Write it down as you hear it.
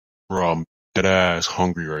Bro, I'm dead ass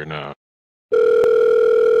hungry right now.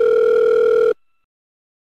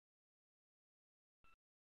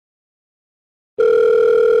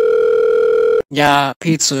 Yeah,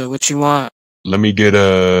 pizza, what you want? Let me get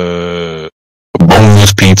a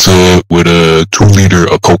boneless pizza with a 2 liter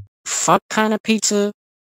of Coke. Fuck kind of pizza?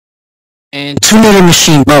 And 2 liter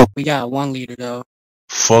machine broke. We got 1 liter though.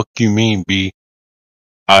 Fuck you mean, B?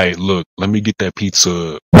 Alright, look, let me get that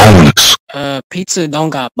pizza boneless. Pizza don't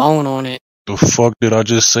got bone on it. The fuck did I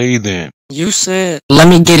just say then? You said, let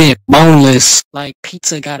me get it boneless. Like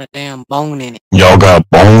pizza got a damn bone in it. Y'all got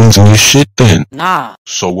bones in your shit then? Nah.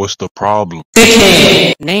 So what's the problem?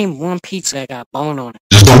 Name one pizza that got bone on it.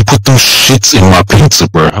 Just don't put those shits in my pizza,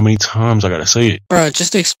 bro. How many times I gotta say it? Bro,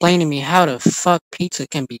 just explain to me how the fuck pizza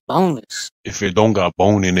can be boneless. If it don't got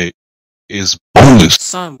bone in it, it's boneless.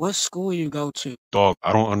 Son, what school you go to? Dog,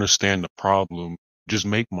 I don't understand the problem. Just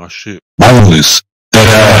make my shit boneless. Dead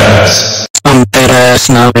ass. I'm dead ass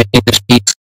now making this pizza.